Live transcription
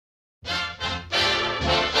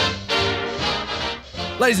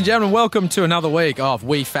Ladies and gentlemen, welcome to another week of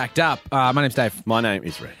We Fact Up. My name's Dave. My name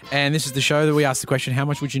is Red. And this is the show that we ask the question, how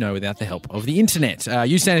much would you know without the help of the internet?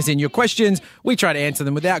 You send us in your questions, we try to answer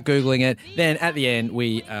them without Googling it. Then at the end,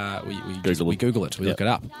 we Google it. We look it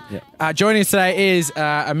up. Yep. Joining us today is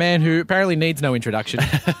a man who apparently needs no introduction.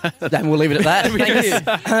 Then we'll leave it at that.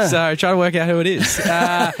 Thank you. So try to work out who it is.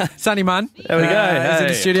 Sunny Munn. There we go. Is in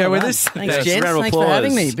the studio with us. Thanks, gents. Thanks for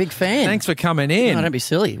having me. Big fan. Thanks for coming in. No, don't be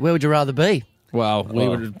silly. Where would you rather be? Well, we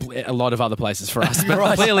would a lot of other places for us,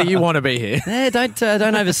 but clearly you want to be here. Yeah, don't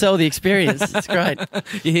oversell the experience. It's great.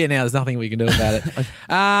 You're here now. There's nothing we can do about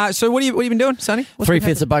it. So what have you been doing, Sonny? What's Three been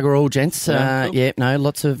fifths of bugger all, gents. Cool.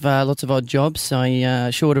 Lots of odd jobs.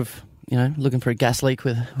 Short of looking for a gas leak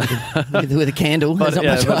with a candle. There's not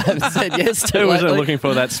much I haven't said yes to. Who wasn't lately. looking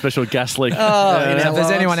for that special gas leak? If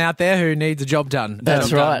there's anyone out there who needs a job done,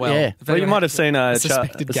 That's right. Yeah. Well, you might have seen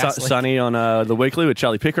suspected gas leak. Sunny on the Weekly with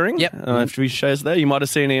Charlie Pickering. Yep. After his shows there, you might have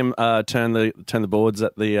seen him turn the boards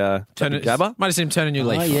at the Gabba. Might have seen him turn a new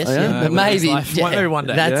leaf. Oh, yes, yeah. But maybe maybe one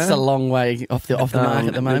day. That's a long way off the mark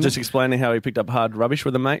at the moment. Just explaining how he picked up hard rubbish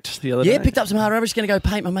with a mate the other day. Yeah, picked up some hard rubbish. Going to go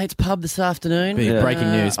paint my mate's pub this afternoon.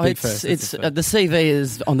 Breaking news. Big It's the CV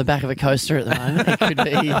is on the back of a coaster at the moment. It could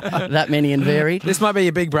be that many and varied. This might be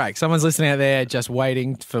your big break. Someone's listening out there just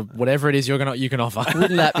waiting for whatever it is you can offer.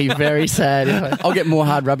 Wouldn't that be very sad? I'll get more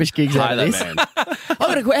hard rubbish gigs out of this.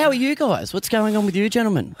 How are you guys? What's going on with you,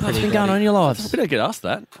 gentlemen? What's been going on in your lives? We don't get asked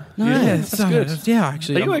that. No, That's good. Yeah,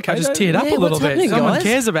 actually, Are you okay, I just Dave? teared up a little what's bit. happening, Someone guys?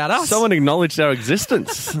 cares about us. Someone acknowledged our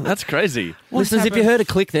existence. That's crazy. Listeners, if you heard a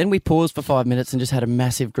click then, we paused for 5 minutes and just had a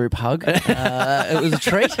massive group hug. It was a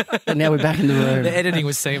treat, and now we're back in the room. The editing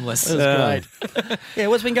was seamless. It was great. Yeah,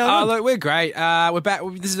 what's been going on? Look, we're great. We're back.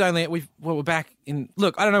 This is only we're back in.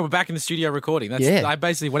 Look, I don't know. We're back in the studio recording. That's Yeah.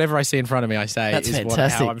 basically whatever I see in front of me, I say That's is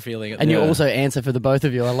fantastic. how I'm feeling. And you also answer for the both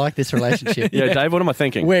of you. I like this relationship. Yeah, Dave, what am I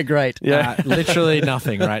thinking? We're great. Yeah. Literally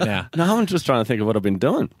nothing right now. No, I'm just trying to think of what I've been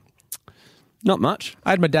doing. Not much.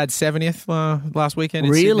 I had my dad's 70th last weekend.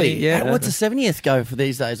 In Really? Sydney. Yeah. What's the 70th go for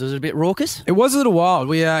these days? Was it a bit raucous? It was a little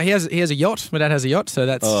wild. He has a yacht. My dad has a yacht, so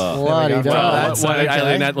that's Bloody there we go. dog. That's Why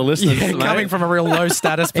alienate the listeners? yeah, mate? coming from a real low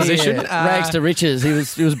status position. Yeah, rags to riches.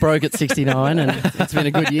 He was broke at 69, and it's been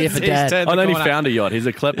a good year for He's Dad. turned the I know he corner. found a yacht. He's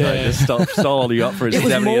a klepto. He just stole the yacht for his It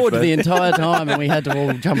was 70th moored birthday. the entire time, and we had to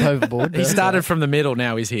all jump overboard. He started from the middle.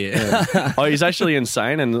 Now he's here. Oh, he's actually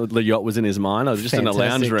insane, and the yacht was in his mind. I was just in a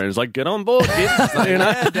lounge Fantastic. room. It's like, get on board, kids. You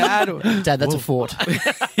know? Dad, that's a fort.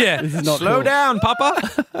 Yeah, not slow cool. down,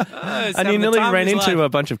 Papa. And you nearly ran into a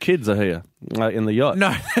bunch of kids here in the yacht.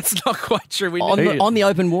 No, that's not quite true. We On the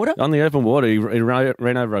open water? On the open water, he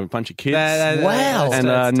ran over a bunch of kids. Wow.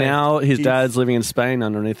 And now his dad's living in Spain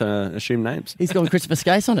underneath assumed names. He's gone Christmas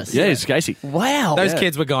Case on us. Yeah, he's Casey. Wow. Those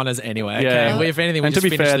kids were goners anyway. Yeah. Okay? If anything, we And to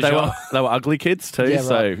just be finished fair, the they job. were ugly kids too, Yeah,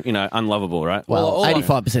 so, unlovable, right? Well,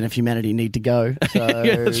 85% of humanity need to go. So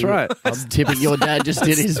Yeah, that's right. I'm tipping your dad just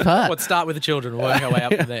did his part. Let's start with the children. We'll work our way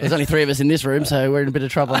up from there. There's only 3 of us in this room, so we're in a bit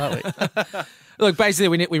of trouble, aren't we? Look,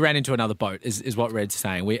 basically, we ran into another boat, is what Red's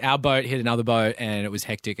saying. Our boat hit another boat, and it was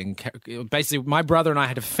hectic. And basically, my brother and I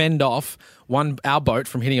had to fend off our boat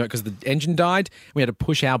from hitting it because the engine died. We had to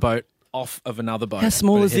push our boat off of another boat. How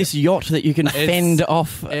small But it is hit this it. yacht that you can fend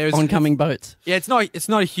off oncoming boats? Yeah, it's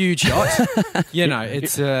not a huge yacht.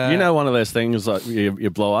 It's one of those things like you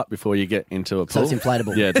blow up before you get into a pool. So it's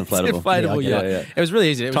inflatable. Yeah, it's inflatable. inflatable Yeah, yacht. yeah. It was really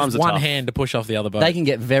easy. It Times was are one tough. hand to push off the other boat. They can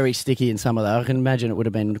get very sticky in summer, though. I can imagine it would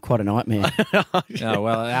have been quite a nightmare. Oh,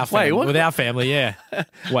 well, our family, what? with our family, yeah.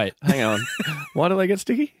 Wait. Hang on. Why do they get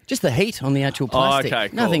sticky? Just the heat on the actual plastic. okay,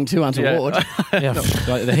 cool. Nothing too untoward. Yeah,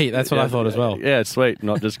 the heat. That's what I thought as well. Yeah, it's sweet.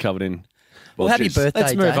 Not just covered in. Well, happy juice. birthday,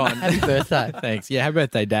 Let's move Dad. on. Happy birthday. Thanks. Yeah, happy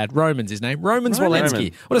birthday, Dad. Roman's his name. Roman Roman.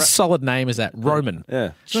 Zwolenski. What a solid name is that? Roman.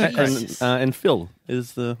 Yeah. Jesus. And Phil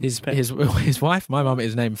is the His wife, my mum,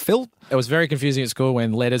 is named Phil. It was very confusing at school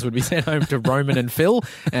when letters would be sent home to Roman and Phil,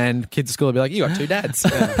 and kids at school would be like, you got 2 dads.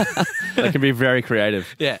 They can be very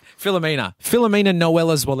creative. Yeah. Philomena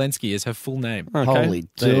Noella Zwolenski is her full name. Okay. Holy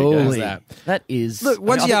There you go. dooly. That. That is... Look,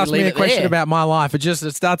 once I you think ask we'll me leave a question there. about my life,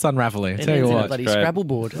 it starts unraveling. I It tell you ends in a what. bloody great. Scrabble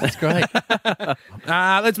board. That's great.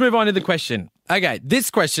 Let's move on to the question. Okay, this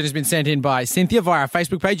question has been sent in by Cynthia via our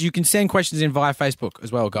Facebook page. You can send questions in via Facebook as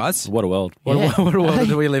well, guys. What a world. What a world Hey,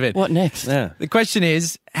 do we live in? What next? Yeah. The question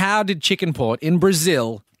is, how did chicken port in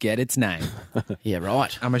Brazil get its name? Yeah,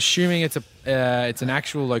 right. I'm assuming it's an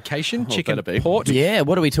actual location, chicken better be. port. Yeah,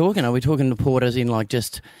 what are we talking? Are we talking to port as in like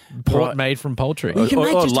just... Port made from poultry. You can Or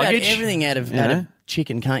make just about luggage. everything out of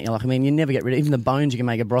chicken, can't you? Like, I mean, you never get rid of even the bones. You can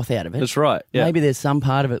make a broth out of it. That's right. Yeah. Maybe there's some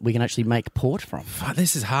part of it we can actually make port from. Fuck,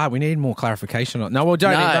 this is hard. We need more clarification on. No, well,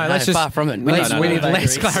 don't. No, let's just far from it. We need less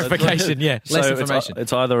Bakeries. clarification. Yeah, less So information.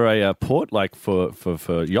 it's either a port, like for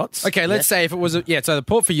yachts. Okay, let's say if it was so the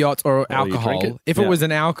port for yachts or you drink alcohol. it. If it was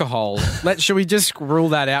an alcohol, should we just rule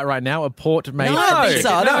that out right now? A port made. No, I think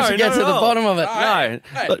so. I think we should get to the bottom of it.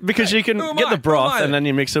 No, because you can get the broth and then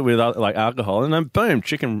you mix it with like alcohol, and then boom,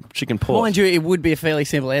 chicken port. Mind you, it would be a fairly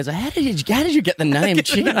simple answer. How did you get the name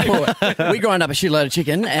chicken port? We grind up a shitload of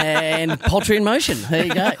chicken and poultry in motion. There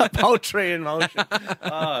you go. Poultry in motion.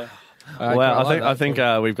 Oh. Well, I think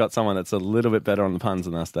we've got someone that's a little bit better on the puns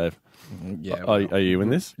than us, Dave. Yeah. Are you in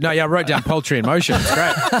this? No, yeah, I wrote down poultry in motion. It's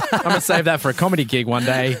great. I'm gonna save that for a comedy gig one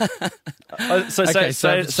day. So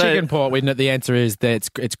chicken port. The answer is that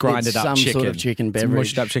it's grinded It's up some chicken, sort of chicken It's beverage,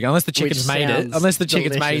 mushed up chicken. Unless the chicken's which made it. sounds Unless the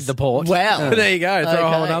chicken's delicious. made the port. Wow. There you go. Throw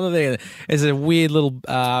a whole Okay. other thing. There's a weird little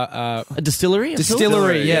a distillery.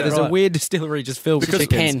 distillery. Yeah, yeah, there's a right. weird distillery just filled with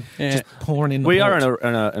chickens, just pouring in. The We pot.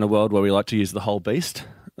 are in a world where we like to use the whole beast.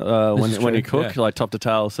 When you cook, like top to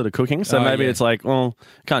tail sort of cooking. So maybe it's like, well,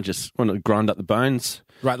 can't just grind up the bones.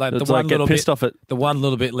 Right, like It's the one like get little pissed bit, off it. the one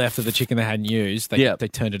little bit left of the chicken they hadn't used. They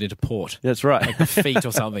turned it into port, That's right. like the feet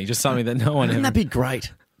or something, just something that no one Wouldn't ever. that be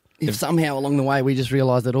great? If somehow along the way we just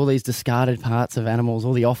realised that all these discarded parts of animals,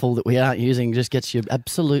 all the offal that we aren't using, just gets you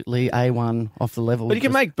absolutely A1 off the level. But you can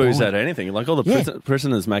Just make booze fine. out of anything. Like all the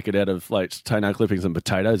prisoners make it out of like toenail clippings and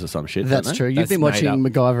potatoes or some shit. That's don't true. You've That's been made watching up.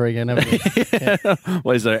 MacGyver again, haven't you? they?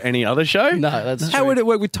 Well, is there any other show? No, that's true. How would it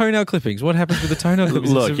work with toenail clippings? What happens with the toenail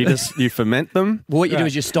clippings? Look, you ferment them. Well, what you do Right.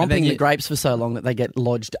 is you're And stomping then the you- grapes for so long that they get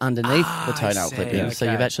lodged underneath the toenail see. clippings. So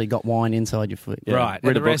Okay. you've actually got wine inside your foot. Yeah. Right,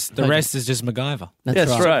 Read and a book. the rest is just MacGyver. That's Yes,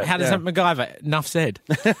 right. right. How does Yeah. that MacGyver? Enough said.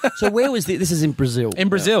 So where was this? This is in Brazil. In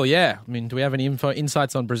Brazil, yeah. I mean, do we have any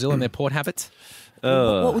insights on Brazil and their port habits?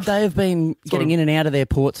 What would they have been getting in and out of their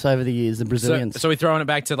ports over the years, the Brazilians? So we're throwing it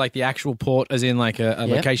back to like the actual port, as in like a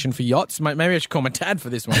location for yachts. Maybe I should call my dad for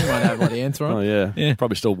this one. He might have the answer on. Oh yeah. Yeah.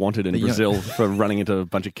 Probably still wanted in Brazil for running into a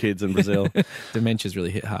bunch of kids in Brazil. Dementia's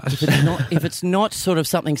really hit hard. If it's not sort of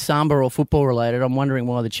something samba or football related, I'm wondering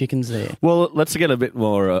why the chicken's there. Well, let's get a bit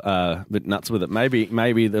more bit nuts with it.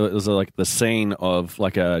 Maybe there was like the scene of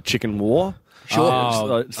like a chicken war. Sure.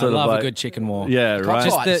 I love a good chicken war. Yeah, right.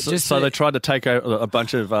 Just They tried to take over a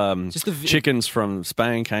bunch of the chickens from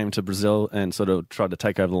Spain came to Brazil and sort of tried to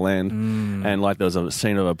take over the land. And like there was a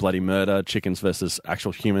scene of a bloody murder, chickens versus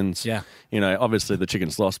actual humans. Yeah. You know, obviously the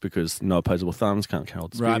chickens lost because no opposable thumbs, can't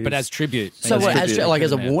hold spears. Right, but as tribute. So As what, tribute.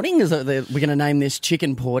 as a warning, is it that we're going to name this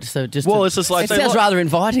chicken port? So just It's just like it sounds rather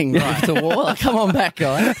inviting to war. Like, come on back,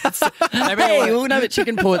 guys. Hey, we'll name it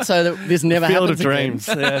chicken port so that this never Field happens of again. Dreams.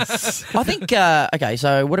 Yes. I think, okay,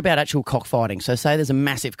 so what about actual cockfighting? So say there's a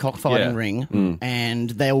massive cockfighting ring and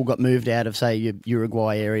they all got moved out of, say, your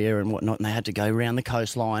Uruguay area and whatnot, and they had to go around the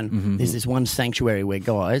coastline. There's this one sanctuary where,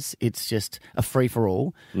 guys, it's just a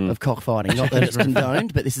free-for-all of cockfighting. Not that it's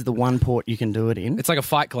condoned, but this is the one port you can do it in. It's like a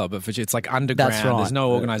fight club, but it's like underground. That's right. There's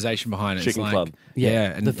no organisation behind it. Chicken it's like, club.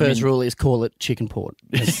 Yeah. And the first rule is call it chicken port.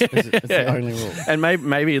 That's the only rule. And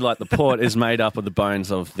maybe like the port is made up of the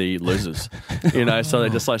bones of the losers, you know. So they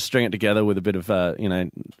just like string it together with a bit of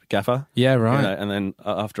gaffer, Yeah, right. you know, and then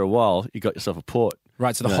after a while you got yourself a port,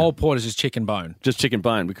 Right, so the whole port is just chicken bone. just chicken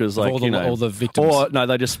bone because like all the victims. or no,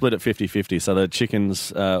 they just split it 50-50. So the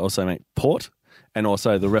chickens also make port. And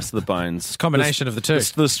also the rest of the bones. It's a combination of the two.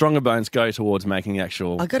 The stronger bones go towards making the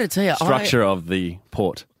actual I got to tell you, structure of the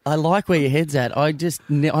port. I like where your head's at. I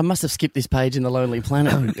must have skipped this page in the Lonely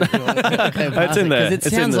Planet. It's in there. Because it It's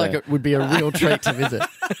in sounds there. like it would be a real treat to visit.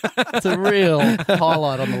 It's a real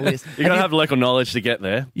highlight on the list. You got to have local knowledge to get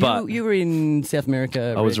there. But You were in South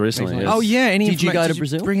America. I was recently, yes. Oh, yeah. Did you go to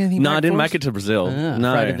Brazil? Bring anything no, back I didn't for make us? it to Brazil.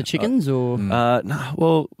 No, Afraid of the chickens or? no.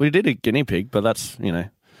 Well, we did a guinea pig, but that's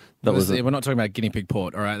that was We're not talking about guinea pig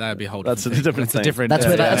port, all right? That would be a whole That's a different thing. different thing. That's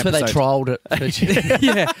where they episode. trialled it.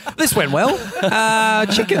 Yeah, this went well.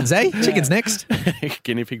 Chickens, eh? Chickens next.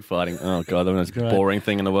 guinea pig fighting. Oh god, the most boring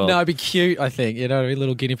thing in the world. No, it'd be cute, I think. You know, a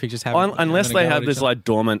little guinea pig just having... Unless having a they go have at this each other. like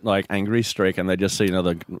dormant like angry streak and they just see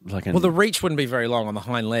another like. Well, the reach wouldn't be very long on the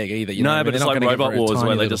hind leg either. You know no, what I but mean? it's They're like not gonna Robot get Wars very where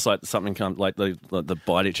tiny they little- just like something come like they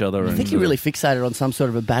bite each other. I think you're really fixated on some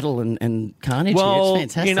sort of a battle and carnage Well, here.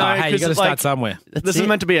 It's fantastic. you know, Hey, you got to 'cause, start like, somewhere. This is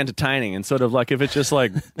meant to be entertaining and sort of like if it just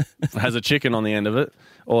like has a chicken on the end of it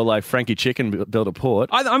or like Frankie Chicken built a port.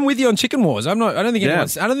 I'm with you on chicken wars. I don't think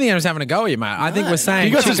anyone's having a go at you, mate. I think we're saying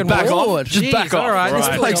You guys just chicken back wars. off. Just Jeez, back off. All right,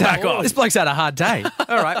 Right. This bloke's had a hard day.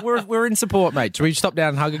 All right, we're in support, mate. Should we stop down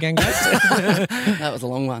and hug again, guys? That was a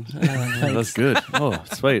long one. That's good. Oh,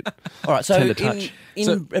 sweet. All right, so Tender touch.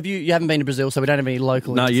 have you haven't been to Brazil, so we don't have any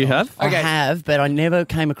local. No, you insight. have? I Okay. have, but I never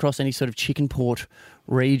came across any sort of chicken port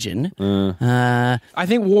region. I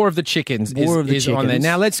think War of the Chickens War of the is on there. Chickens.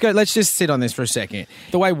 Now let's just sit on this for a second.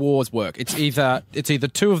 The way wars work, it's either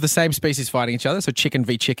two of the same species fighting each other, so chicken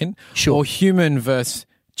v chicken, Sure. or human versus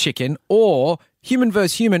chicken, or human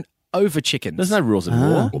versus human over chickens. There's no rules in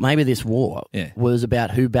war. Well, maybe this war Yeah. was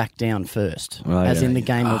about who backed down first, as in the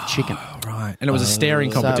game of chicken. Right, and it was a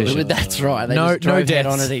staring So competition. that's right. They No- just drove no head deaths.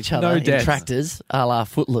 on at each other No in deaths. tractors, a la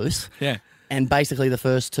Footloose. Yeah. And basically the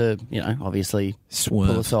first to, obviously Swerve.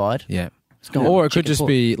 pull aside. Yeah. gone. Or it could Chicken just port.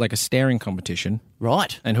 be like a staring competition,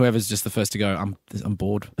 Right. and whoever's just the first to go, I'm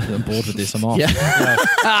bored. I'm bored with this. I'm off.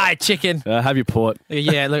 Yeah. Chicken. Have your port.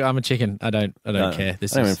 Yeah, look, I'm a chicken. I don't care.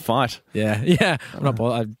 This I don't is even fight. yeah. I'm not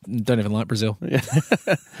bothered. I don't even like Brazil.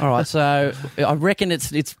 All right. So I reckon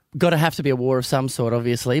it's got to have to be a war of some sort,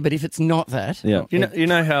 obviously. But if it's not that, Yeah, you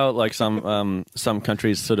know how like some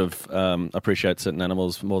countries sort of appreciate certain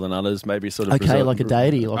animals more than others. Maybe sort of okay, Brazil- like a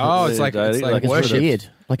deity, like Oh, a, it's like Like like it's worship. weird,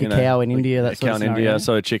 like a cow in India. That a sort cow of in scenario. India.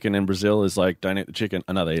 So a chicken in Brazil is like don't eat the chicken.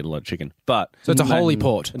 I know they eat a lot of chicken, but So it's a holy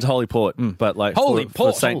port. It's a holy port, but like Holy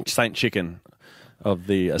for port. Saint Chicken of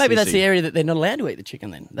the Maybe that's Assisi. the area that they're not allowed to eat the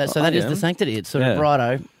chicken. Then that is yeah. the sanctity. It's sort of Yeah.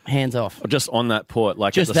 righto, hands off. Or just on that port,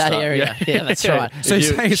 like Just at the that start. area. Yeah, that's right. So If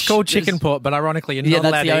you're you- saying it's called chicken port, but ironically you're not that's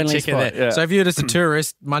allowed the to eat only chicken spot. there. Yeah. So if you're just a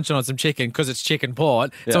tourist munching on some chicken because it's chicken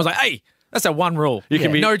port, someone's like, hey, that's a one rule. You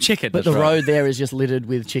can be- no chicken. But the right. road there is just littered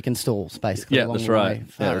with chicken stalls, basically. Yeah, along that's the right. way.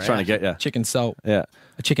 Yeah, they're trying to get you. chicken salt. Yeah.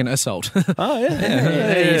 A chicken assault. Oh yeah.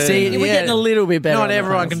 Yeah, you see, we're getting a little bit better. Not on the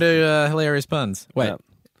everyone puns. can do hilarious puns. Wait.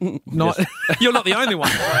 Not you're not the only one.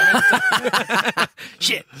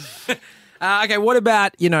 Shit. Okay, what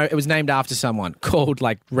about, it was named after someone called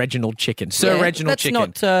like Reginald Chicken. Sir Yeah, Reginald that's Chicken.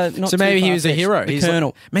 not So too maybe he was a far-fetched. hero. The He's like-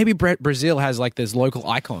 Colonel. maybe Brazil has like this local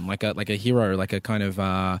icon, like a hero, like a kind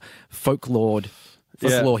of folklore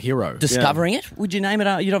hero. Discovering it? Would you name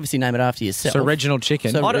it? You'd obviously name it after yourself. So Reginald Chicken.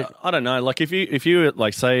 So- I don't know. Like if you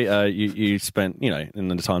like say you spent in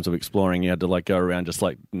the times of exploring, you had to like go around just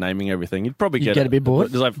like naming everything. You'd probably get a bit bored.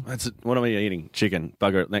 It's like, what am I eating? Chicken.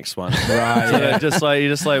 Bugger it. Next one. Right. So you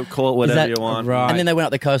just like call it whatever you want. right. And then they went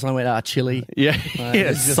up the coastline and went, chili. Yeah.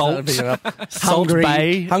 It's just Salt. Salt Salt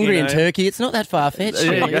Bay. Hungry you and know. turkey. It's not that far-fetched, Yeah.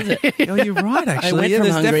 really, is it? Oh, you're right. Actually, went from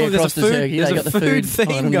there's Hungary definitely across to Turkey. There's They a got the food food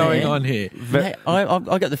theme on going there. on here. Mate,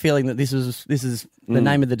 I got the feeling that this is the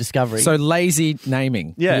name of the discovery. So lazy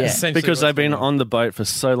naming. Yeah, Essentially because what's they've been going on. on the boat for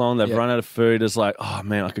so long, they've Yeah. run out of food. It's like, oh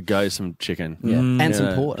man, I could go some chicken. yeah. And Yeah,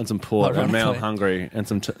 some port. and some port. And now I'm Ironically. hungry and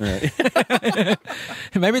some.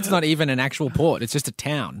 Maybe it's not even an actual port; it's just a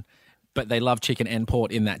town. But they love chicken and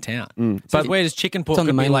port in that town. But where does chicken port on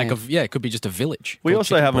could the be like? mainland. It could be just a village. We called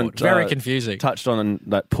also Chicken haven't Port. Very confusing. touched on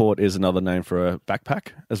that port is another name for a backpack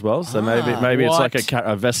as well. So maybe it's what? like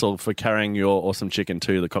a vessel for carrying your awesome chicken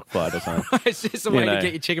to the cockfight or something. It's just a way know. to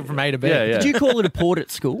get your chicken from A to B. Yeah, yeah. Did you call it a port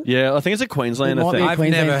at school? Yeah, I think it's a Queenslander It might be thing. a I've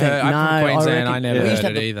Queensland never thing. heard. I'm from No, Queensland. I reckon never we used to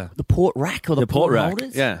heard have it either. The port rack or the port port rack.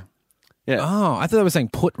 holders? Yeah, yeah. Oh, I thought they were saying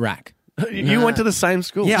put rack. You went to the same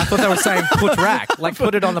school. Yeah, I thought they were saying put rack, like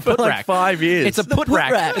put it on the for put like rack. 5 years. It's a put put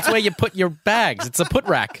rack. rack. It's where you put your bags. It's a put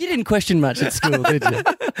rack. You didn't question much at school, did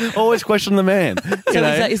you? Always question the man. So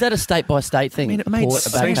is that a state-by-state thing? it A made port, a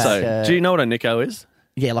sense. I think so. backpack, Do you know what a Nico is?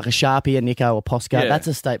 Yeah, like a Sharpie, a Nico, a Posca. Yeah. That's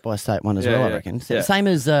a state-by-state one as Yeah, well, I yeah. reckon. So Yeah. Same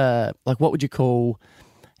as, like, what would you call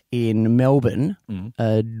in Melbourne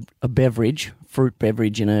a beverage, fruit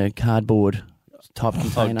beverage in a cardboard type Oh,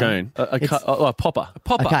 container? goon. A popper.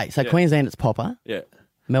 Popper. Okay, so Queensland it's Popper. Yeah.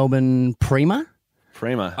 Melbourne Prima.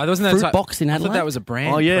 Prima. Oh, wasn't that Fruit type- box in I thought Adelaide? that was a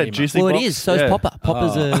brand. Oh yeah, Prima. juicy Well, box. it is. So is Yeah. Popper.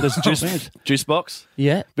 Popper's a There's juice box.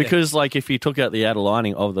 Yeah. Because like if you took out the outer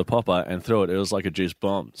lining of the popper and threw it, it was like a juice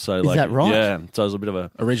bomb. So like that right? Yeah. So it was a bit of a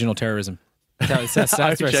Original terrorism. That's where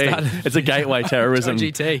it OG. started. It's a gateway terrorism.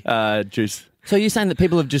 OGT. Juice. So you're saying that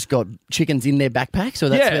people have just got chickens in their backpacks, or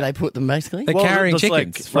that's Yeah. where they put them, basically? They're Well, carrying just like-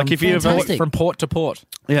 chickens like if you have Fantastic. from port to port.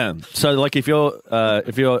 Yeah. So like if you're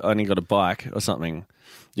only got a bike or something,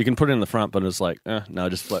 you can put it in the front, but it's like no,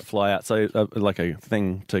 just let fly out. So like a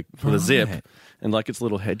thing for the zip, Right. and like its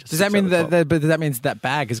little head. Just Does that sticks mean out the top. but that means that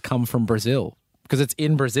bag has come from Brazil? Because it's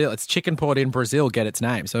in Brazil. It's chicken port in Brazil get its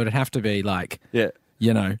name. So it'd have to be like, Yeah.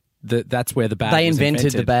 that's where the bag They was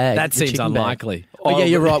invented the bag, That the seems chicken bag. unlikely. Oh, yeah,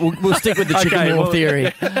 you're right. We'll stick with the chicken war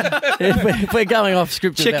theory. If we're going off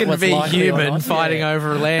script about Chicken what's v likely or human not, fighting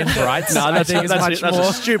over land rights. No, I think that's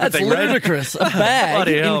a stupid That's thing, Red. ludicrous. A bag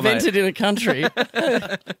Bloody hell, invented in a country.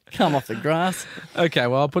 Come off the grass. Okay,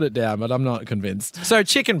 well, I'll put it down, but I'm not convinced. So,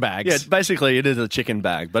 chicken bags. Yeah, basically it is a chicken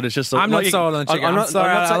bag, but it's just. I'm not sold on chicken. I'm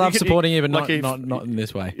sorry, I love supporting you, but like not in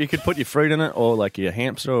this way. You could put your fruit in it, or like your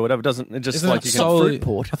hamster or whatever. It doesn't. It just Isn't like it you solely, fruit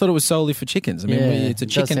port. I thought it was solely for chickens. I mean, Yeah, it's a it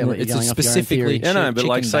does chicken. sound like you're It's a going off your own specifically. theory. Yeah, no, but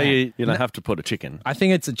like chicken say bag. you don't have to put a chicken. I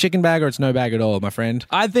think it's a chicken bag or it's no bag at all, my friend.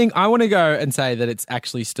 I think I want to go and say that it's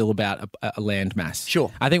actually still about a land mass.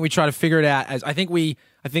 Sure. I think we try to figure it out as I think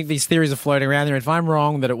these theories are floating around there. If I'm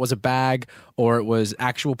wrong that it was a bag or it was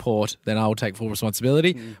actual port, then I will take full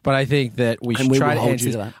responsibility. But I think that we should we try will to hold you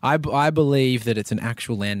answer. to that. I believe that it's an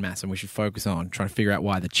actual land mass, and we should focus on trying to figure out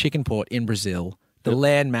why the chicken port in Brazil. The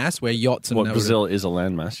land mass where yachts and Brazil is a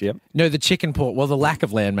landmass. Yep. No, the chicken port. Well, the lack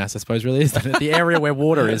of land mass, I suppose, really is the area where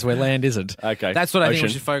water is, where land isn't. Okay. That's what I think we Ocean.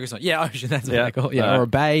 should focus on. Yeah, ocean. That's what Yeah. they call it. Yeah, or a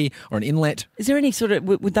bay or an inlet. Is there any sort of,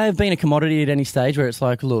 would they have been a commodity at any stage where it's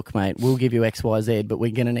like, look, mate, we'll give you X, Y, Z, but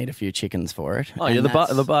we're going to need a few chickens for it? Oh, And yeah, the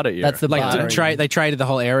that's- barter era. That's the Like barter. they traded the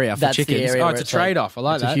whole area for That's the chickens. area Oh, where it's a it's like- trade off. I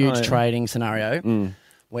like It's that. a huge Oh, yeah. trading scenario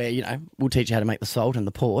where, we'll teach you how to make the salt and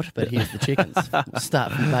the port, but here's the chickens. We'll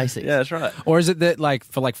start from the basics. Yeah, that's right. Or is it that like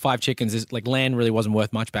for like 5 chickens, is like land really wasn't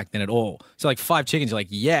worth much back then at all? So like 5 chickens, you're like,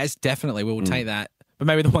 yes, definitely, we will take that. But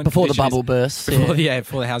maybe the one Before the condition is- bubble bursts.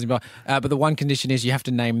 before the housing bubble. But the one condition is you have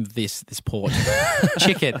to name this port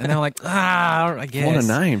chicken, and they're like, I guess What a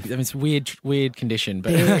name. I mean, it's a weird condition,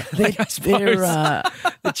 but They're, I suppose they're,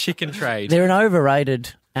 the chicken trade. they're an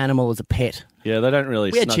overrated animal as a pet. Yeah, they don't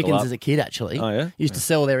really. We had snuggle chickens up. as a kid, actually. Oh, yeah? Used to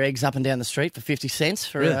sell their eggs up and down the street for 50 cents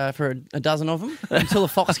for Really? a dozen of them until a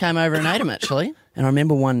fox came over and ate them, actually. And I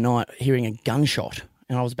remember one night hearing a gunshot,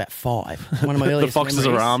 and I was about 5. It's one of my The earliest foxes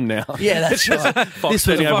memories. are armed now. Yeah, that's right. Fox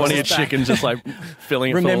sitting over one of your chickens, just like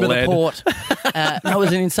filling it Remember full of the lead. port? No, it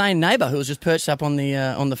was an insane neighbour who was just perched up on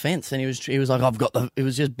the fence, and he was like, he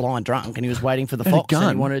was just blind drunk, and he was waiting for the fox, and he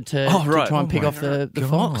gun. wanted to, Oh, right. to try and pick my off the God,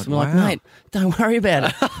 fox. And we're like, wow. mate, don't worry about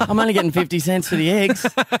it. I'm only getting 50 cents for the eggs.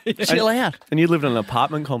 Chill out. And you lived in an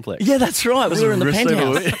apartment complex. Yeah, that's right. We were in the really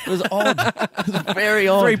penthouse. weird. It was odd. It was very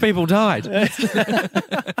odd. 3 people died.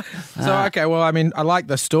 So okay, well, I mean, I like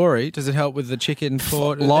the story. Does it help with the chicken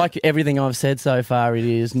port? Like everything I've said so far, it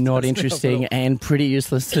is not interesting and pretty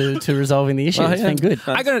useless to resolving the issue. Oh, It's yeah. been good.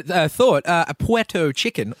 I got a thought. A Puerto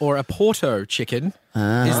chicken or a Porto chicken.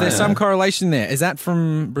 Is there some correlation there? Is that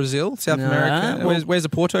from Brazil, South No. America? Well- Where's a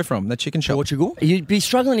Porto from? The chicken shop. Portugal. You'd be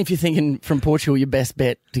struggling if you're thinking from Portugal, your best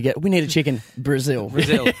bet to get. We need a chicken. Brazil.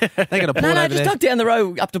 Brazil. They got a port No, over just there. duck down the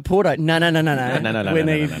road up to Porto. No. No. We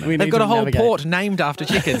need They've got to a whole navigate. port named after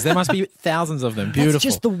chickens. There must be thousands of them. Beautiful. That's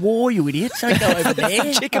just the war, you idiot. Don't go over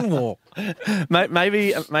there. chicken war.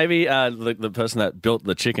 Maybe the person that built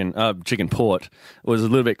the chicken port was a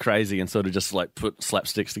little bit crazy and sort of just like put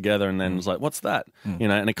slapsticks together and then was like, "What's that?"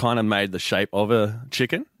 And it kind of made the shape of a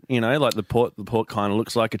chicken. Like the port kind of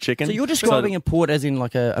looks like a chicken. So you're describing a port as in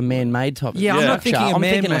like a man-made type of Yeah, I'm not structure. thinking a I'm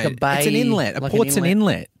thinking man-made. like a bay. It's an inlet. A like port's an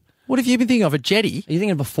inlet. What have you been thinking of? A jetty? Are you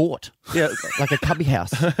thinking of a fort? yeah, Like a cubby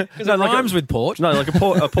house? Because it rhymes with port. no, like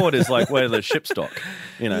a port is like where the ships dock.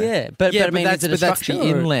 Yeah, but I mean, that's, is it a that's structure?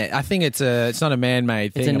 the or- inlet. I think it's not a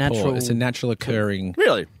man-made thing. It's a port. natural- It's a natural occurring.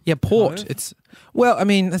 Really? Yeah, port. It's well, I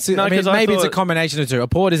mean, that's, No, I mean 'cause I maybe it's a thought- combination of two. A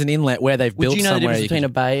port is an inlet where they've Would built you know the somewhere. difference between a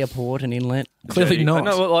bay, a port, an inlet? Clearly Jetty. not.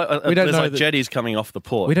 No, well, We don't there's know like that- jetties coming off the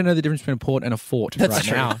port. We don't know the difference between a port and a fort That's right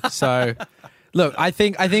true. now. So, look, I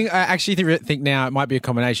actually think now it might be a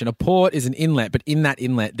combination. A port is an inlet, but in that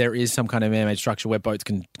inlet there is some kind of man-made structure where boats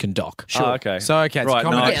can dock. Oh, okay. So okay, it's a right. No,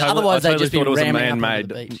 I combination. Yeah, totally, otherwise I they'd totally just be thought it was a ramming up onto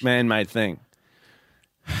the beach. man-made thing.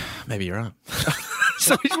 Maybe you're right.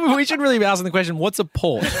 So we should really be asking the question, what's a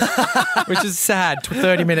port? Which is sad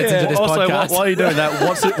 30 minutes into this also, podcast. while you're doing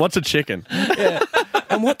that, what's a chicken?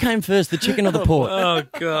 And what came first, the chicken or the port? Oh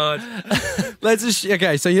God! Let's just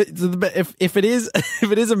okay. So if it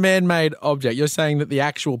is a man-made object, you're saying that the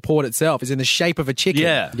actual port itself is in the shape of a chicken.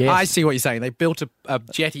 Yeah. Yes. I see what you're saying. They built a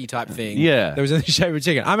jetty type thing. Yeah. that was in the shape of a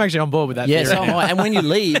chicken. I'm actually on board with that. Yes, theory. so am I. And when you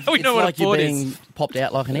leave, We it's know what a like you're port being is. popped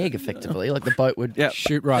out like an egg, effectively. Like the boat would Yeah.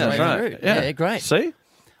 shoot right Yeah, away. that's through. right. Yeah, great. See?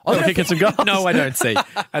 kicking some goals. No, I don't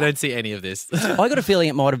see any of this. I got a feeling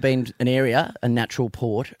it might have been an area, a natural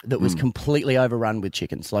port, that was completely overrun with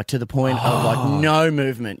chickens, like to the point of like no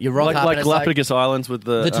movement. You rock up like and it's Galapagos Islands with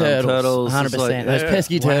the turtles, 100%. Like, Those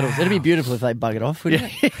pesky turtles. It'd be beautiful if they buggered off,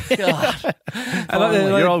 wouldn't it? God.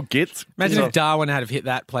 Your old gits. Imagine if Darwin had have hit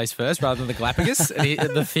that place first rather than the Galapagos. And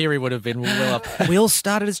the theory would have been, we all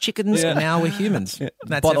started as chickens and now we're humans.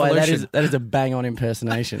 That's By the way, evolution. that is a bang-on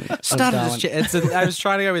impersonation. Started as I was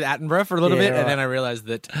trying to go with Attenborough for a little bit, and then I realised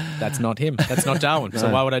that that's not him. That's not Darwin. So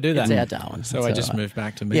why would I do that? It's our Darwin. So I just moved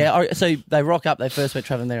back to me. Yeah, so they rock up, they first went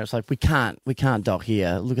travelling there. It's like, we can't dock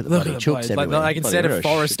here. Look at the bloody chooks everywhere. Like instead of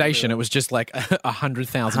forestation, it was just like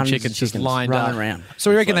 100,000 chickens just lined running up. around.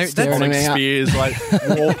 So we reckon Like that's Onyx spears, like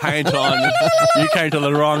war paint on. You came to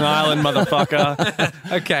the wrong island,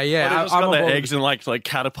 motherfucker. okay. Yeah, They've just got their eggs and like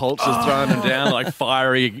catapults just throwing them down, like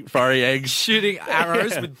fiery eggs, shooting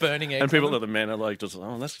arrows with burning eggs. And people at the men are like, just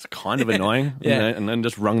that's kind of annoying. Yeah. And then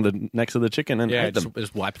just wrung the necks of the chicken and ate them.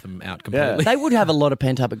 Just wipe them out completely. They would have a lot of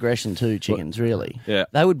pent-up aggression too, chickens, really. Yeah.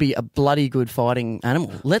 They would be a bloody good fighting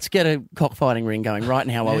animal. Let's get a cockfighting ring going right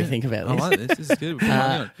now while we think about this. I like this. This is good.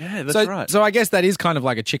 Yeah, that's right. So I guess that is kind of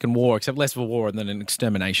like a chicken war, except less of a war than an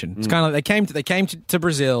extermination. It's kind of like they came to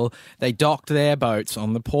Brazil. They docked their boats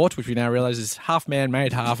on the port, which we now realise is half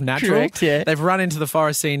man-made, half natural. Correct, yeah. They've run into the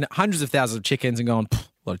forest, seen hundreds of thousands of chickens, and gone, a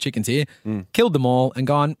lot of chickens here. Killed them all, and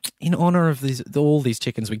gone, in honour of all these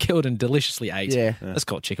chickens we killed and deliciously ate. Yeah. Let's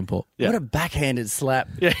call it chicken port. Yeah. What a backhanded slap.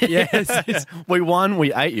 Yes. We won,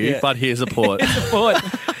 we ate you, but here's a port.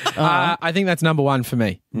 I think that's number one for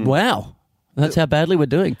me. Wow. That's how badly we're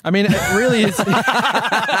doing. I mean, it really is.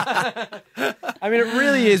 it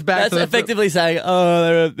really is back That's to the effectively saying,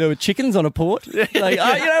 there were chickens on a port. Like, you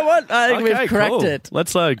know what? I think we've cracked cool. it.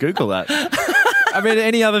 Let's Google that.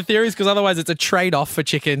 Any other theories? Because otherwise it's a trade-off for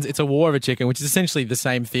chickens. It's a war of a chicken, which is essentially the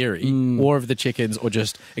same theory. War of the chickens or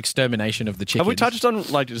just extermination of the chickens. Have we touched on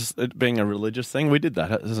just it being a religious thing? We did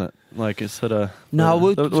that, isn't it? Like it's sort of...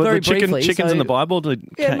 No, very briefly. Chickens So- in the Bible,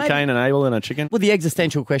 Cain and Abel and a chicken. Well, the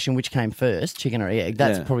existential question, which came first, chicken or egg,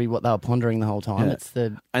 that's probably what they were pondering the whole time. Yeah. It's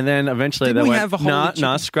the... And then eventually Didn't they we went, have a whole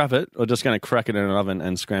chicken? scrap it. We're just going to crack it in an oven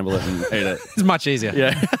and scramble it and eat it. It's much easier.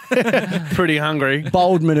 Yeah. Pretty hungry.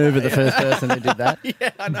 Bold manoeuvre, the first person who did that.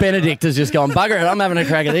 Benedict has just gone, bugger it, I'm having a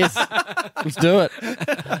crack at this. Let's do it.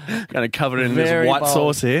 Going to cover it in Very this white bold.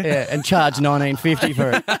 sauce here. Yeah, and charge $19.50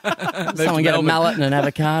 for it. Someone get a mallet and an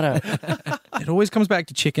avocado. It always comes back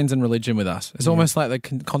to chickens and religion with us. It's almost like the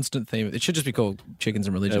constant theme. It should just be called chickens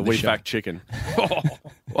and religion. We this show. fact chicken.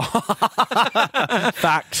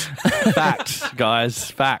 Fact, guys.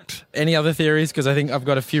 Fact. Any other theories? Because I think I've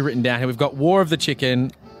got a few written down here. We've got war of the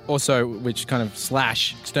chicken. Also, which kind of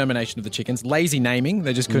 /, extermination of the chickens. Lazy naming.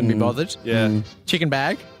 They just couldn't be bothered. Yeah. Chicken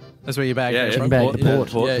bag. That's where your bag Yeah, goes chicken from. bag, the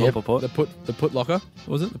port. Yeah, yeah. Port. The put locker. What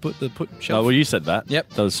was it? The put shelf. Oh, well, you said that. Yep.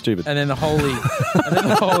 That was stupid. And then the holy,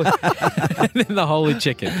 and then the holy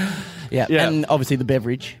chicken. Yeah. Yeah. And obviously the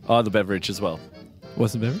beverage. Oh, the beverage as well.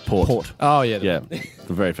 What's the beverage? Port. Oh yeah. Yeah.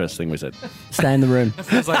 The very first thing we said. Stay in the room.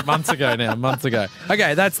 It was like months ago now. Months ago.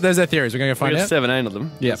 Okay, those are theories. We're going to go We find got out. 17 of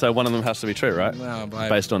them. Yeah. So one of them has to be true, right? Well, by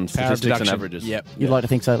Based on power of statistics and deduction. averages. Yep. You'd like to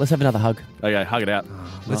think so. Let's have another hug. Okay, hug it out.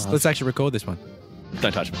 Let's actually record this one.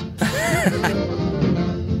 Don't touch me.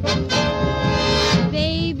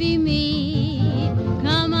 Baby me,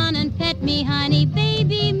 come on and pet me, honey.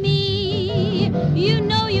 Baby me, you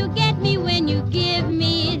know you get me when you give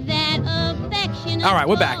me that affection. All right,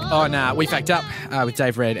 we're back on We Fact Up with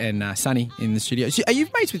Dave Red and Sunny in the studio. So, are you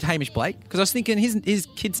mates with Hamish Blake? Because I was thinking his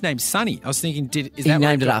kid's name's Sunny. I was thinking, is He that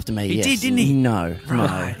named it right? after me, He yes. did, didn't he? No. Right,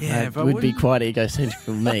 No. yeah, That but would be wouldn't- quite egocentric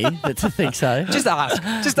of me to think so. Just ask.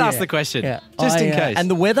 Just ask the question. Yeah. Just in case. And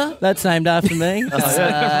the weather, that's named after me.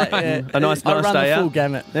 A nice I run day the out. full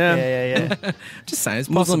gamut. Yeah. Yeah. just saying, it's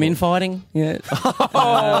Muslim possible. infighting. Yeah.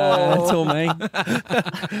 That's all me.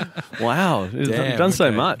 Wow. You've Damn, done so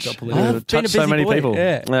okay. much. Got political. I've been a Touched so busy many boy. people.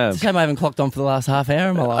 Yeah. Yeah. It's a shame I haven't clocked on for the last half hour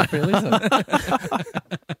of my life, really, isn't it?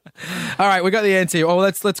 All right, we got the answer. Well,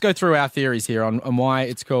 let's go through our theories here on why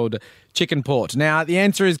it's called chicken port. Now, the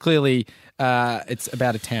answer is clearly it's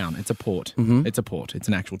about a town. It's a port. Mm-hmm. It's a port. It's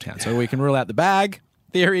an actual town. So we can rule out the bag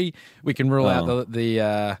theory. We can rule out the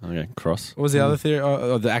Okay, cross. what was the other theory?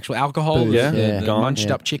 Or the actual alcohol? Booze, yeah. The Gone, munched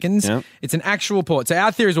yeah. up chickens. Yeah. It's an actual port. So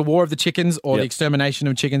our theory is a war of the chickens or the Yep. extermination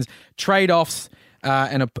of chickens, trade-offs,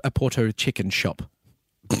 and a Porto chicken shop.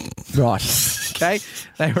 Right. Okay?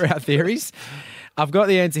 They were our theories. I've got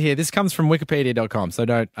the answer here. This comes from wikipedia.com, so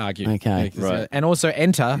don't argue. Okay. Right. And also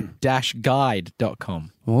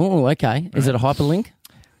enter-guide.com. Oh, okay. Is it a hyperlink?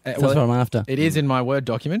 That's what I'm after. It is in my Word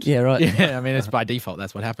document. Yeah, right. Yeah, I mean, it's by default.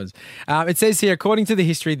 That's what happens. It says here, according to the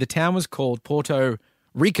history, the town was called Puerto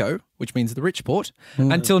Rico, which means the rich port,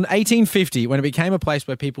 until 1850 when it became a place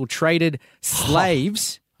where people traded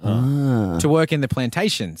slaves to work in the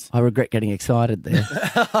plantations. I regret getting excited there.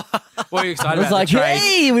 What are you excited I was about? like, the trade?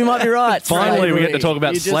 hey, we might be right. Finally, we get to talk about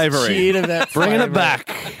You just slavery. cheered about Bringing it slavery.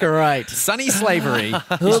 back. Great. Sunny Slavery.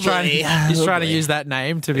 He's trying to use that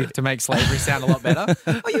name to make slavery sound a lot better.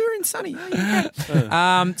 Oh, you were in Sunny. Oh,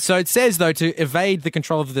 yeah. So it says, though, to evade the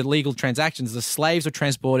control of the legal transactions, the slaves were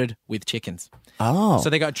transported with chickens. Oh. So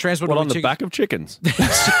they got transported Well, on with the back of chickens.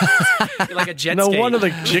 like a jet No ski. wonder the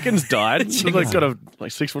chickens died. They've got a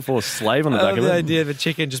 6'4" slave on the I back love of the it. idea of a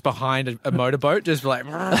chicken just behind a motorboat, just like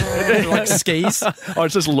skis. I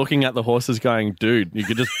was just looking at the horses going, dude, you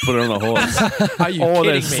could just put it on a horse. Are you Or kidding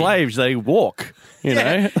they're me? slaves, they walk, you know?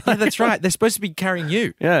 Yeah, that's right. They're supposed to be carrying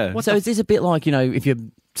you. Yeah. So is this a bit like, if you're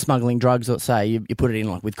smuggling drugs, let's say, you put it in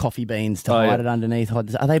like with coffee beans to hide it underneath? Are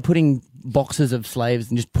they putting boxes of slaves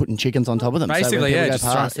and just putting chickens on top of them? Basically, so when yeah, people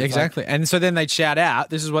go past, it's exactly. And so then they'd shout out.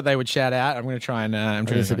 This is what they would shout out. I'm going to try and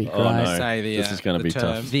This would be great. Oh, no. say the. This is going to be term.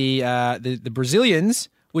 tough. The Brazilians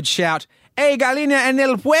would shout, "Hey, galina en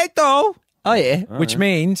el puerto," Oh, yeah. which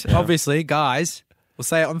means obviously, guys. We'll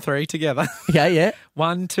say it on three together. Okay, yeah.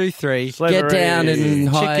 1, 2, 3. Slavery. Get down and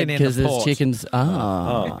hide Chicken in because the there's port. chickens.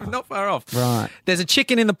 Not far off. Right. There's a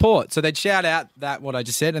chicken in the port, so they'd shout out that what I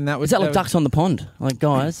just said, and that would. Is that like would- ducks on the pond? Like,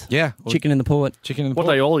 guys? Yeah. Chicken in the port. Chicken in the What,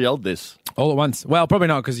 port. they all yelled this? All at once. Well, probably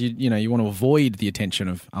not because you want to avoid the attention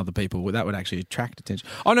of other people. That would actually attract attention.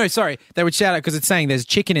 Oh no, sorry. They would shout out because it's saying there's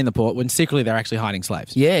chicken in the port when secretly they're actually hiding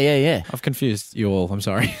slaves. Yeah. I've confused you all. I'm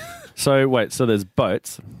sorry. So, wait, so there's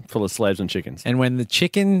boats full of slaves and chickens. And when the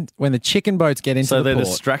chicken boats get into So the they're port,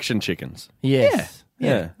 distraction chickens. Yes.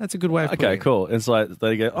 Yeah. that's a good way of putting Okay, it. cool. It's like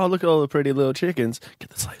they go, oh, look at all the pretty little chickens. Get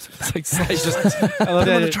the slaves. It's like slaves just. I love Put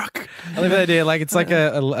them on that. the truck. I love the idea. Like it's like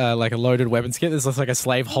a loaded weapons kit. There's just like a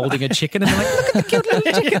slave holding a chicken, and they're like, "Look at the cute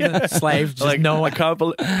little chicken." And the slave just Like, no I one. can't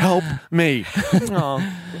believe. Help me.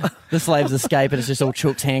 Oh. The slaves escape and it's just all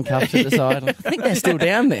chooks handcuffed at the side. I think they're still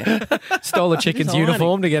down there. Stole the chicken's hiding.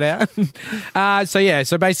 uniform to get out.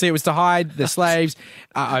 So basically it was to hide the slaves.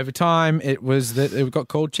 Over time, it was that it got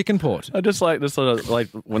called chicken port. I just like this sort of like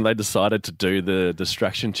when they decided to do the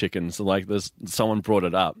distraction chickens, like there's someone brought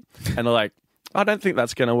it up and they're like, I don't think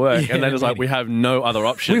that's going to work. Yeah, and then it's like, maybe. we have no other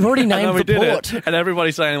option. We've already And then named we the did port. it. And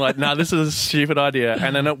everybody's saying like, no, this is a stupid idea.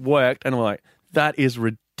 And then it worked. And we're like, that is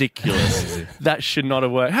ridiculous. That should not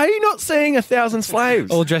have worked. How are you not seeing 1,000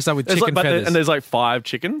 slaves? All dressed up with There's chicken like, feathers. and there's like 5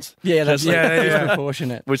 chickens. Yeah, that's Just like-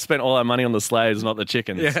 disproportionate. We spent all our money on the slaves, not the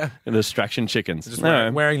chickens. Yeah. And the distraction chickens. Just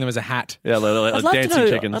No. wearing them as a hat. Yeah, like dancing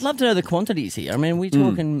chickens. I'd love to know the quantities here. I mean, are we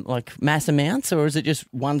talking like mass amounts or is it just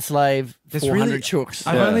one slave, There's 400 really- chooks?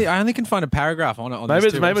 I only can find a paragraph on it. On Maybe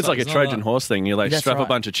these it's, two it's like a websites. Not Trojan lot. horse thing. You like That's strap a right.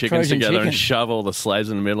 bunch of chickens Trojan together chicken. and shove all the slaves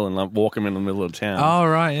in the middle and like, walk them in the middle of town. Oh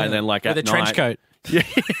right, yeah. And then like with at a trench night- coat. Yeah.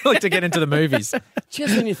 Like to get into the movies.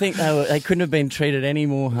 Just when you think they couldn't have been treated any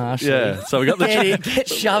more harshly. Yeah. So we got the Get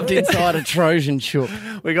shoved inside a Trojan chook.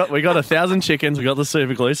 we got 1,000 chickens. We got the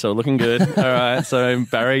super glue, so looking good. All right. So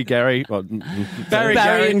Barry, Gary,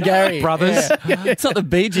 Barry and Gary. brothers. Yeah. It's not the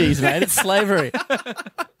Bee Gees, mate. It's slavery.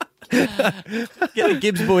 Get the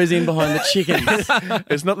Gibbs boys in behind the chickens.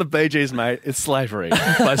 it's not the Bee Gees, mate. It's Slavery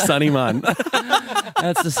by Sunny Munn.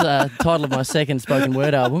 That's the title of my second spoken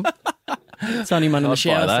word album. Sunny Munn in the I'd buy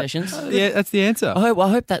shower that. sessions. Yeah, that's the answer. I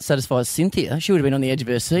hope that satisfies Cynthia. She would have been on the edge of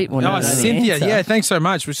her seat. When Oh, Cynthia, yeah, thanks so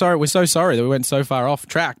much. We're so sorry that we went so far off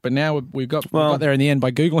track, but now we got there in the end by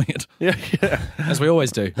Googling it, Yeah. as we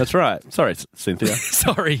always do. That's right. Sorry, Cynthia.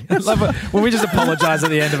 Sorry. I love it. When we just apologise at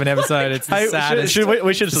the end of an episode, it's the Hey, saddest.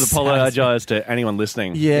 we should just apologise to anyone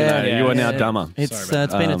listening. Yeah, you are now yeah. dumber. It's Sorry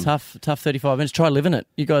about been a tough 35 minutes. Try living it.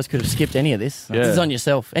 You guys could have skipped any of this. Yeah. This is on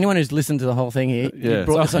yourself. Anyone who's listened to the whole thing here, Yeah. you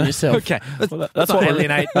brought this on yourself. Okay, That's not what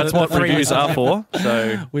alienate. That's what the reviews listeners. are for.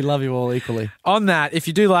 So We love you all equally. On that, if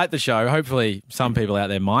you do like the show, hopefully some people out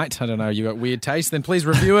there might. I don't know, you got weird taste, then please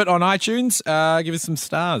review it on iTunes. Give us some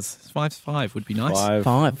stars. 5 would be nice.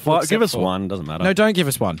 Five. Give us Except for- 1. Doesn't matter. No, don't give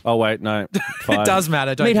us one. Oh wait, no. 5. It does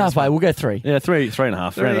matter. Don't Meet give us halfway. one. We'll go 3. Yeah,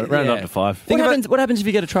 3.5. Round it up to 5. What happens if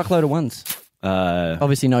you get a truckload of ones?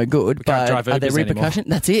 Obviously no good, can't but drive are there Ubers anymore. repercussions?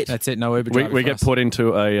 That's it. That's it. No Uber We driving for get us. put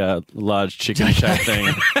into a large chicken-shaped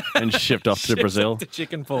thing and shipped off to Brazil. The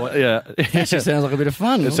chicken port. Yeah. Actually sounds like a bit of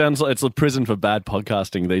fun. It sounds like it's a prison for bad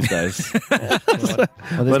podcasting these days.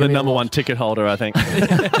 Well, We're the number 1 ticket holder, I think.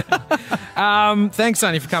 Thanks,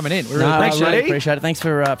 Sonny, for coming in. We really No, I appreciate really it. appreciate it. Thanks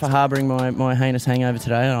for harbouring my heinous hangover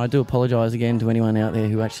today. And I do apologise again to anyone out there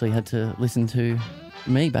who actually had to listen to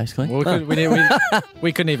Me, basically. Well,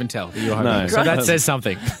 we couldn't even tell that you were home. No. So that says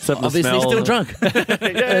something. Except the Obviously, smell. still drunk.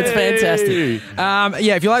 It's fantastic.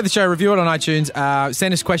 Yeah, if you like the show, review it on iTunes.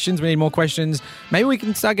 Send us questions. We need more questions. Maybe we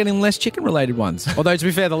can start getting less chicken-related ones. Although, to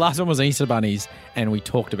be fair, the last one was Easter bunnies, and we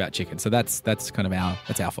talked about chicken. So that's kind of our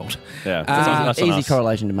fault. Yeah, It's on easy us.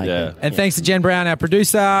 correlation to make. Yeah. And thanks to Jen Brown, our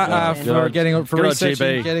producer, for Good old researching,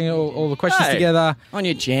 GB. getting all the questions Hey. together. On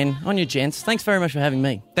your Jen. On your gents. Thanks very much for having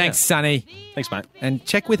me. Thanks, Sunny. Thanks, mate. And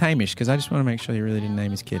check with Hamish, because I just want to make sure you really didn't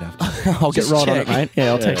name his kid after. I'll get Just right on check. it, mate.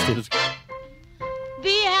 Yeah, I'll text you. Just-